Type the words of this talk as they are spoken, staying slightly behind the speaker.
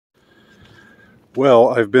Well,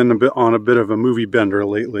 I've been on a bit of a movie bender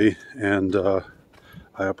lately, and I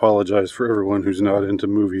apologize for everyone who's not into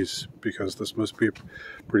movies, because this must be a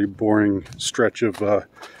pretty boring stretch of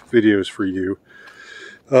videos for you.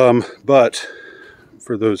 But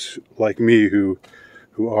for those like me who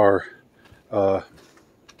are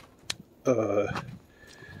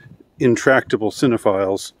intractable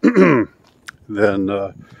cinephiles, then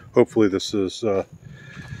hopefully this is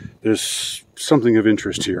there's something of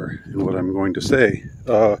interest here in what I'm going to say,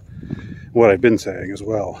 what I've been saying as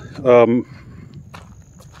well.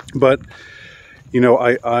 But you know,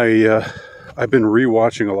 I've been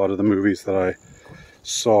rewatching a lot of the movies that I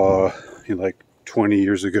saw, like 20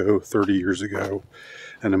 years ago, 30 years ago,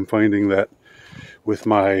 and I'm finding that with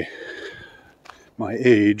my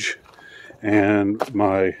age and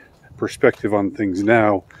my perspective on things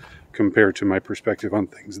now compared to my perspective on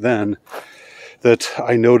things then, that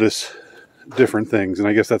I notice different things. And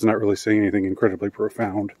I guess that's not really saying anything incredibly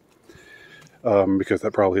profound, because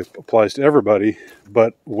that probably applies to everybody.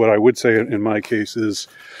 But what I would say in my case is,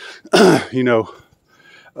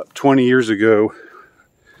 20 years ago,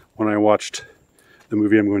 when I watched the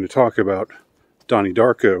movie I'm going to talk about, Donnie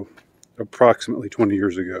Darko, approximately 20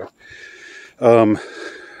 years ago,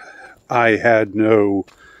 I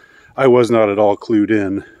was not at all clued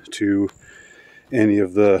in to any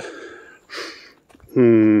of the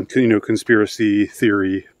conspiracy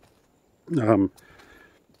theory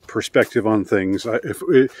perspective on things.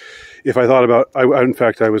 If I thought about, in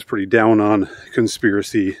fact, I was pretty down on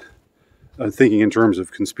conspiracy, thinking in terms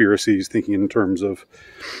of conspiracies, thinking in terms of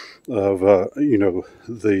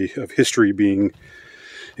history being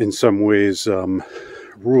in some ways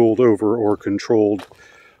ruled over or controlled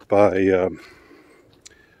by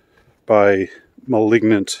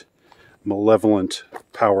malignant, malevolent,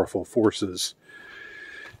 powerful forces.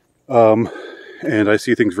 And I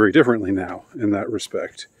see things very differently now in that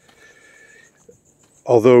respect.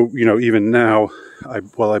 Although, even now,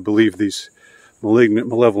 while I believe these malignant,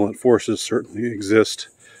 malevolent forces certainly exist,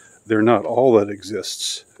 they're not all that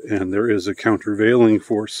exists. And there is a countervailing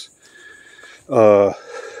force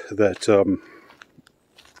that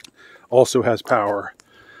also has power.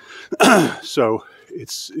 So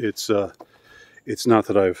it's not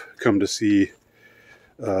that I've come to see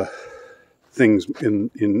things in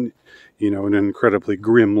an incredibly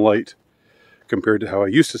grim light compared to how I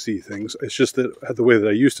used to see things. It's just that the way that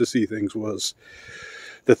I used to see things was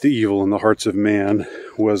that the evil in the hearts of man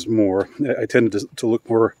was more, I tended to look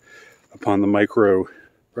more upon the micro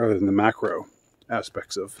rather than the macro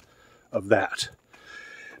aspects of that.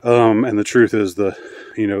 And the truth is the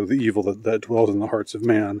evil that dwells in the hearts of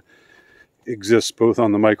man exists both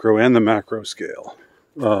on the micro and the macro scale.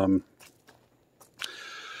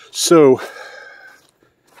 So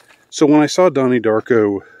when I saw Donnie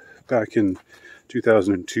Darko back in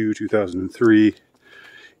 2002, 2003,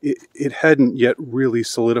 it hadn't yet really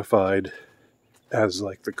solidified as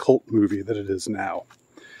like the cult movie that it is now.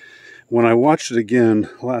 When I watched it again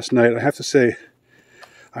last night, I have to say,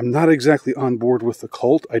 I'm not exactly on board with the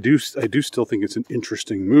cult. I do still think it's an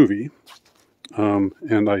interesting movie,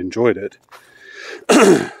 and I enjoyed it.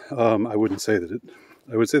 I wouldn't say that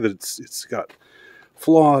I would say that it's got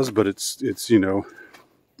flaws, but it's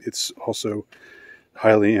also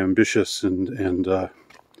highly ambitious and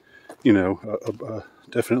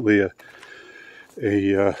definitely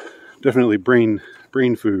definitely brain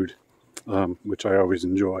food, which I always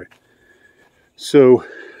enjoy. So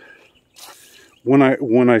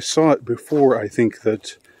when I saw it before, I think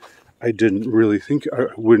that I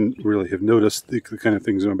wouldn't really have noticed the kind of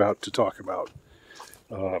things I'm about to talk about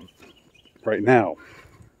right now.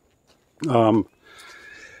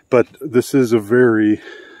 But this is a very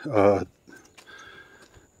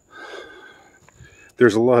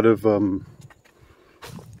there's a lot of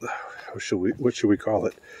what should we call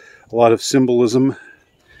it? A lot of symbolism,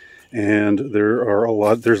 and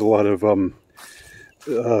there's a lot of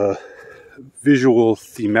visual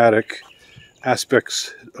thematic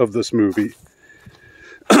aspects of this movie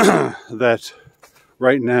that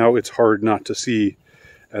right now it's hard not to see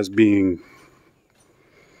as being,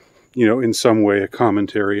 in some way a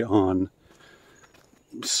commentary on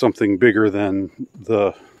something bigger than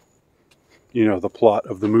the plot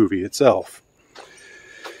of the movie itself.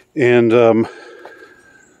 And let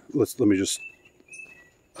me just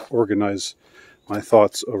organize my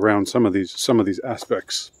thoughts around some of these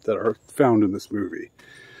aspects that are found in this movie.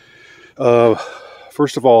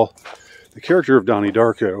 First of all, the character of Donnie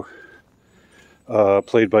Darko,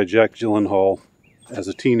 played by Jack Gyllenhaal as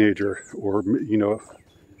a teenager, or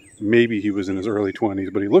maybe he was in his early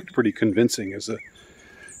 20s, but he looked pretty convincing as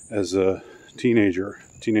a teenage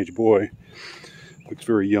boy. looks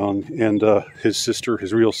very young, and his sister,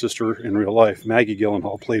 his real sister in real life, Maggie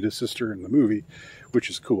Gyllenhaal, played his sister in the movie, which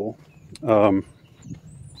is cool.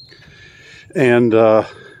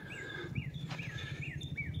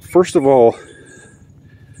 First of all,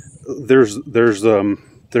 there's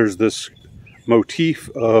this motif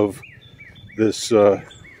of this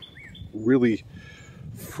really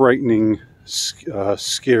frightening,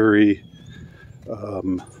 scary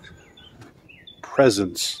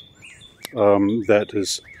presence that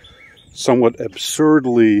is somewhat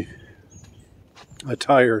absurdly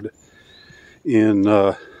attired in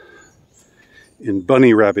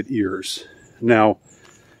bunny rabbit ears. Now,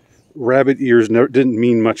 rabbit ears didn't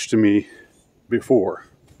mean much to me before.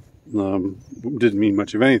 Didn't mean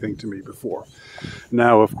much of anything to me before.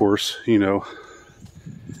 Now, of course, you know,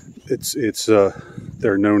 it's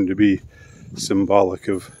they're known to be symbolic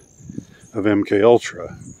of MK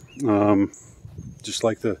Ultra, just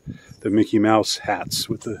like the Mickey Mouse hats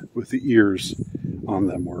with the ears on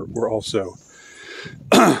them were also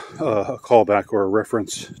a callback or a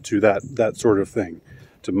reference to that sort of thing,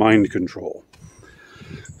 to mind control.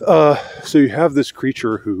 So you have this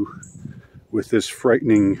creature who, with this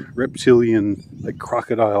frightening reptilian, like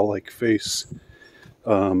crocodile-like face,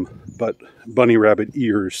 but bunny rabbit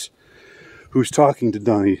ears, who's talking to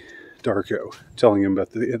Donnie Darko, telling him that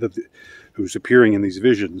who's appearing in these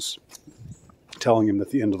visions, telling him that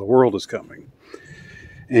the end of the world is coming.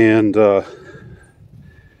 And at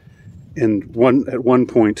one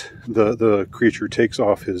point, the creature takes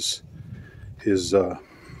off his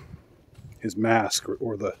mask,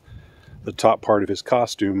 or the top part of his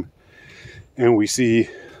costume, and we see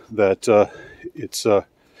that it's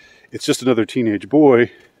just another teenage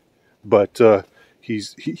boy, but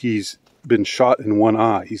he's been shot in one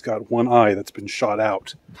eye. He's got one eye that's been shot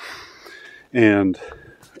out, and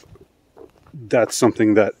that's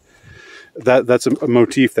something that's a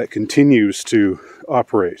motif that continues to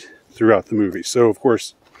operate throughout the movie. So, of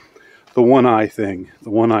course, the one eye thing,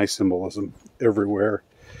 the one eye symbolism everywhere.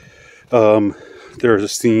 There's a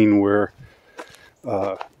scene where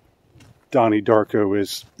Donnie Darko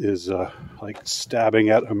is like stabbing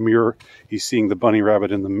at a mirror. He's seeing the bunny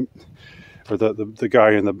rabbit or the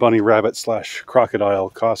guy in the bunny rabbit / crocodile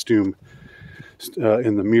costume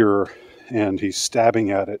in the mirror, and he's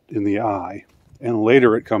stabbing at it in the eye. And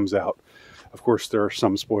later it comes out. Of course, there are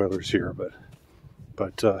some spoilers here,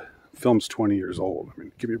 but film's 20 years old. I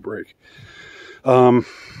mean, give me a break.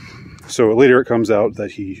 So later it comes out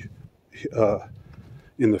that he,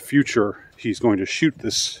 in the future, he's going to shoot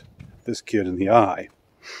this kid in the eye,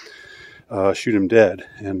 shoot him dead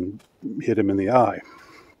and hit him in the eye.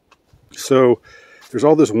 So there's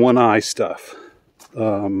all this one eye stuff.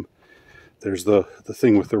 There's the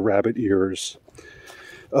thing with the rabbit ears,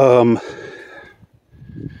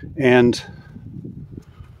 and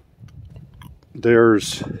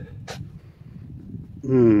there's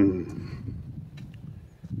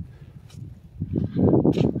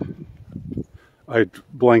I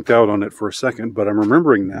blanked out on it for a second, but I'm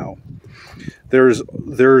remembering now. There's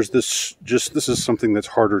this, this is something that's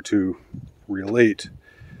harder to relate,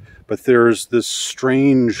 but there's this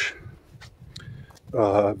strange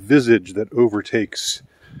visage that overtakes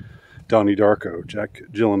Donnie Darko, Jack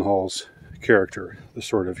Gyllenhaal's character, the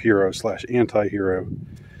sort of hero / anti-hero.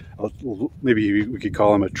 Maybe we could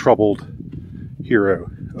call him a troubled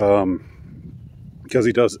hero, because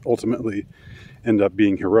he does ultimately end up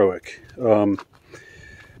being heroic.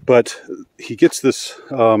 But he gets this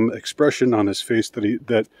expression on his face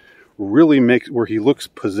that really makes, where he looks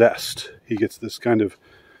possessed. He gets this kind of,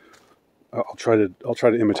 I'll try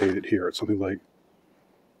to imitate it here. It's something like,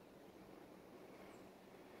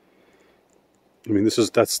 I mean,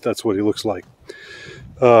 that's what he looks like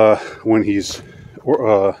when he's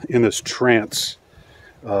in this trance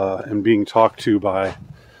and being talked to by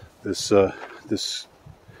this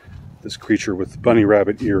creature with bunny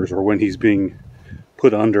rabbit ears, or when he's being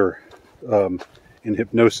put under in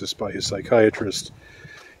hypnosis by his psychiatrist.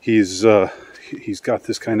 He's got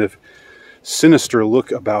this kind of sinister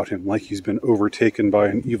look about him, like he's been overtaken by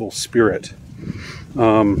an evil spirit.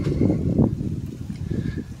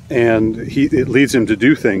 And it leads him to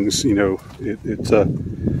do things, you know,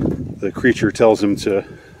 the creature tells him to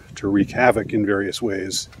wreak havoc in various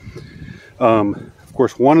ways. Of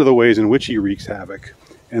course, one of the ways in which he wreaks havoc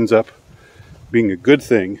ends up being a good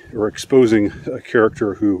thing, or exposing a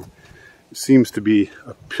character who seems to be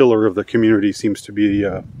a pillar of the community, seems to be,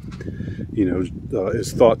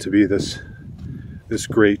 is thought to be this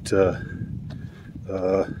great, sort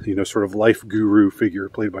of life guru figure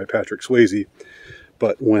played by Patrick Swayze.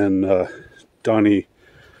 But when Donnie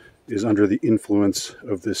is under the influence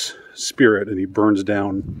of this spirit and he burns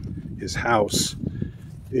down his house,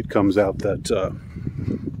 it comes out that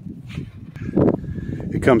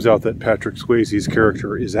Patrick Swayze's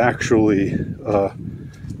character is actually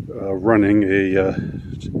running a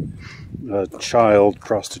child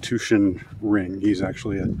prostitution ring. He's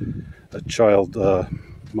actually a child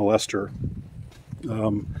molester,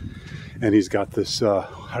 and he's got this.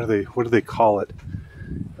 What do they call it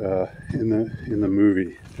in the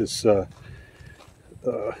movie? This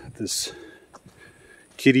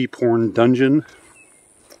kiddie porn dungeon.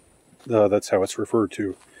 That's how it's referred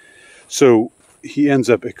to. So he ends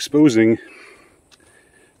up exposing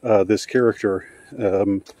this character.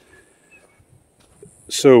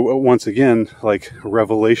 So once again, like a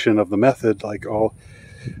revelation of the method, like all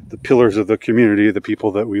the pillars of the community, the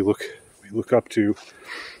people that we look up to,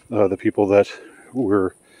 the people that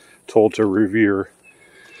we're told to revere,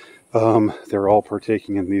 they're all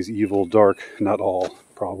partaking in these evil, dark, not all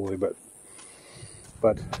probably, but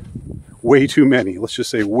way too many. Let's just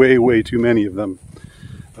say way too many of them,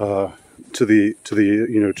 to the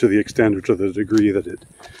extent or to the degree that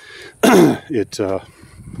it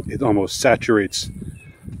almost saturates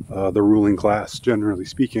the ruling class, generally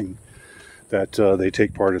speaking, that they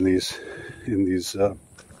take part in these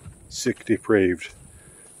sick, depraved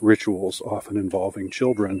rituals, often involving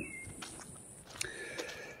children.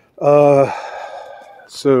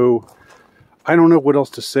 So I don't know what else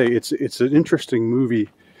to say. It's an interesting movie.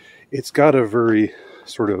 It's got a very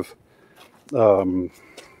sort of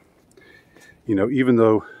even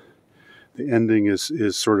though the ending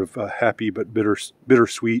is sort of happy but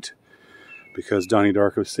bittersweet, because Donnie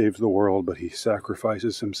Darko saves the world, but he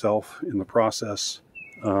sacrifices himself in the process.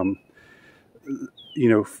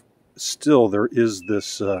 Still there is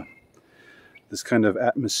this kind of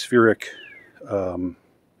atmospheric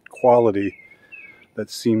quality that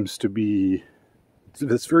seems to be,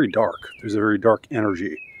 that's very dark. There's a very dark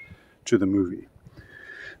energy to the movie.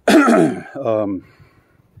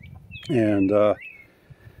 And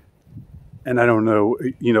I don't know,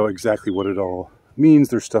 exactly what it all means.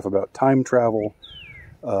 There's stuff about time travel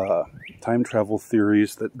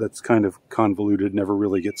theories that's kind of convoluted, never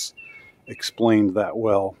really gets explained that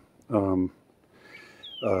well.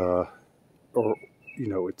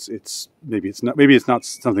 It's maybe it's not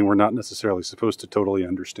something we're not necessarily supposed to totally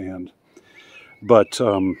understand. But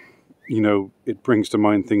it brings to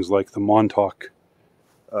mind things like the Montauk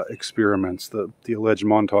experiments, the alleged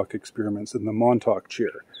Montauk experiments in the Montauk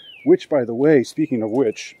chair, which, by the way, speaking of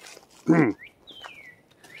which,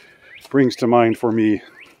 brings to mind for me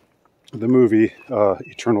the movie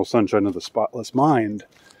Eternal Sunshine of the Spotless Mind,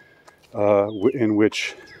 in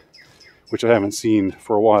which I haven't seen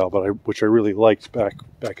for a while, but which I really liked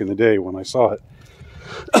back in the day when I saw it.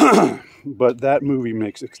 But that movie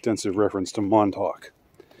makes extensive reference to Montauk.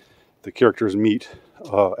 The characters meet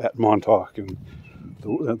at Montauk, and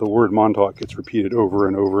the word Montauk gets repeated over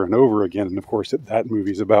and over and over again. And of course, that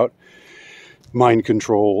movie's about mind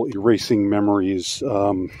control, erasing memories.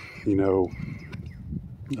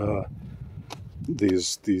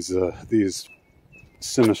 These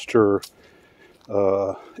sinister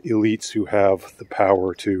elites who have the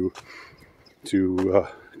power to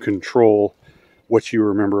control what you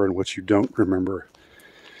remember and what you don't remember,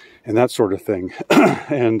 and that sort of thing.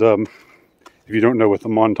 And if you don't know what the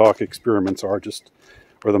Montauk experiments are,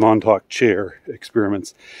 or the Montauk chair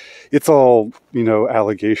experiments, it's all,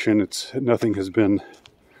 allegation. Nothing has been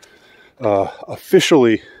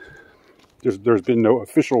officially, there's been no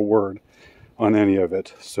official word on any of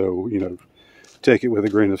it. So, take it with a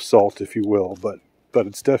grain of salt, if you will, but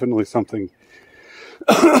it's definitely something.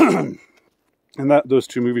 And those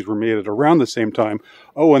two movies were made at around the same time.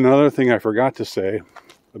 Oh, another thing I forgot to say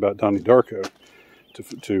about Donnie Darko,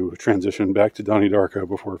 to transition back to Donnie Darko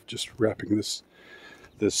before just wrapping this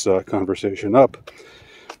conversation up.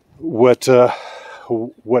 What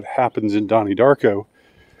happens in Donnie Darko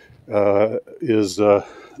is a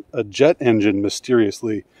jet engine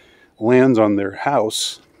mysteriously lands on their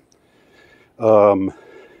house, and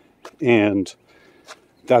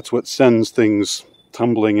that's what sends things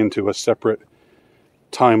tumbling into a separate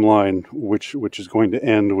timeline, which is going to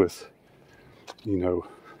end with, an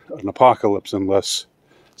apocalypse unless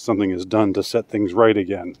something is done to set things right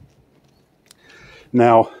again.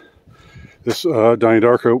 Now, this Donnie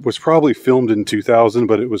Darko was probably filmed in 2000,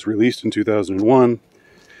 but it was released in 2001,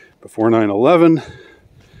 before 9/11.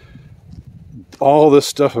 All this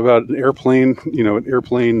stuff about an airplane,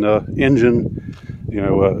 engine,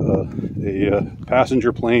 a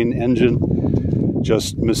passenger plane engine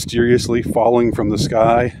just mysteriously falling from the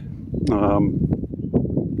sky,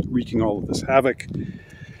 wreaking all of this havoc.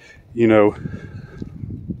 you know,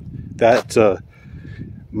 that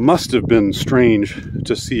must have been strange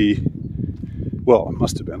to see. Well, it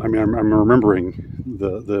must have been. I mean, I'm remembering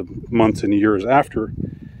the months and years after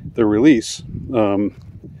the release, and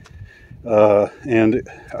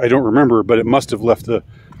I don't remember, but it must have left a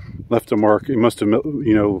mark. It must have,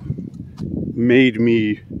 you know, made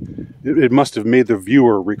me. It must have made the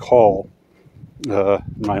viewer recall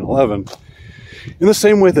 9/11 in the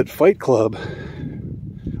same way that Fight Club,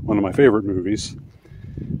 one of my favorite movies,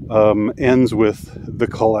 ends with the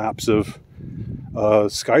collapse of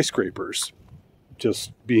skyscrapers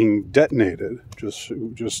just being detonated. You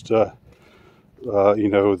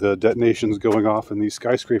know, the detonations going off in these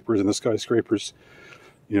skyscrapers, and the skyscrapers,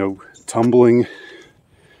 you know, tumbling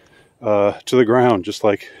to the ground, just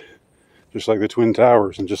like the Twin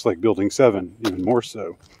Towers, and just like Building 7, even more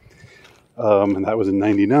so. And that was in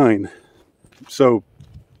 '99. So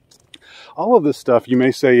all of this stuff, you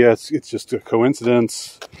may say, yeah, it's just a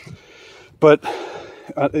coincidence, but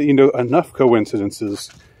you know, enough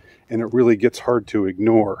coincidences, and it really gets hard to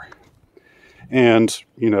ignore. And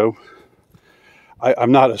you know,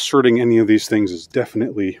 I'm not asserting any of these things is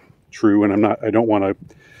definitely true, and I don't want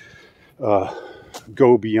to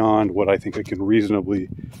go beyond what I think I can reasonably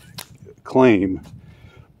claim.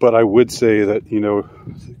 But I would say that, you know,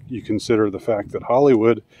 you consider the fact that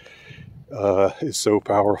Hollywood is so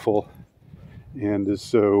powerful and is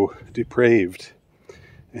so depraved,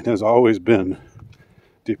 and has always been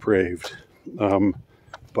depraved.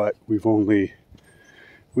 But we've only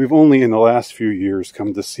in the last few years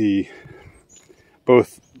come to see,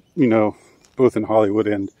 both, you know, both in Hollywood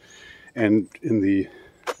and in the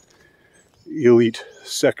elite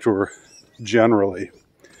sector generally,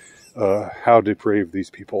 how depraved these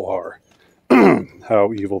people are,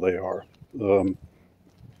 how evil they are.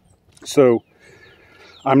 So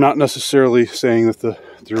I'm not necessarily saying that the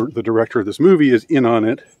director of this movie is in on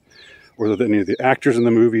it, or that any of the actors in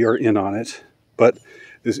the movie are in on it, but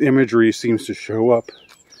this imagery seems to show up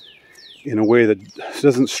in a way that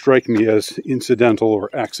doesn't strike me as incidental or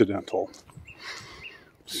accidental.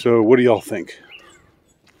 So what do y'all think?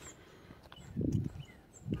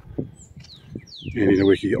 Andy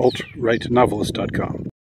Nowicki, altrightnovelist.com.